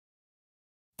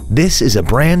This is a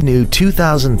brand new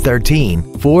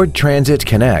 2013 Ford Transit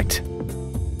Connect.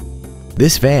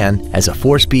 This van has a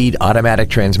 4-speed automatic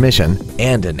transmission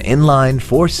and an inline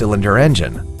 4-cylinder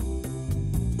engine.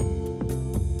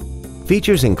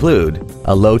 Features include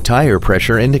a low tire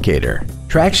pressure indicator,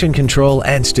 traction control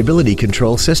and stability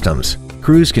control systems,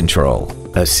 cruise control,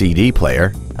 a CD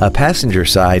player, a passenger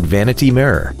side vanity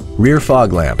mirror, rear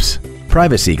fog lamps,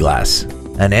 privacy glass,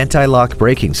 an anti-lock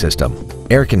braking system,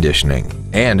 air conditioning,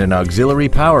 and an auxiliary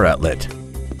power outlet.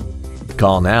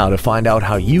 Call now to find out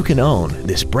how you can own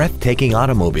this breathtaking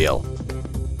automobile.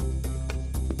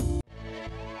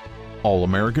 All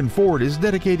American Ford is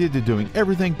dedicated to doing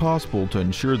everything possible to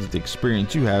ensure that the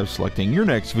experience you have selecting your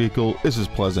next vehicle is as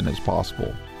pleasant as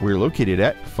possible. We're located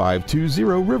at 520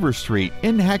 River Street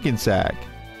in Hackensack.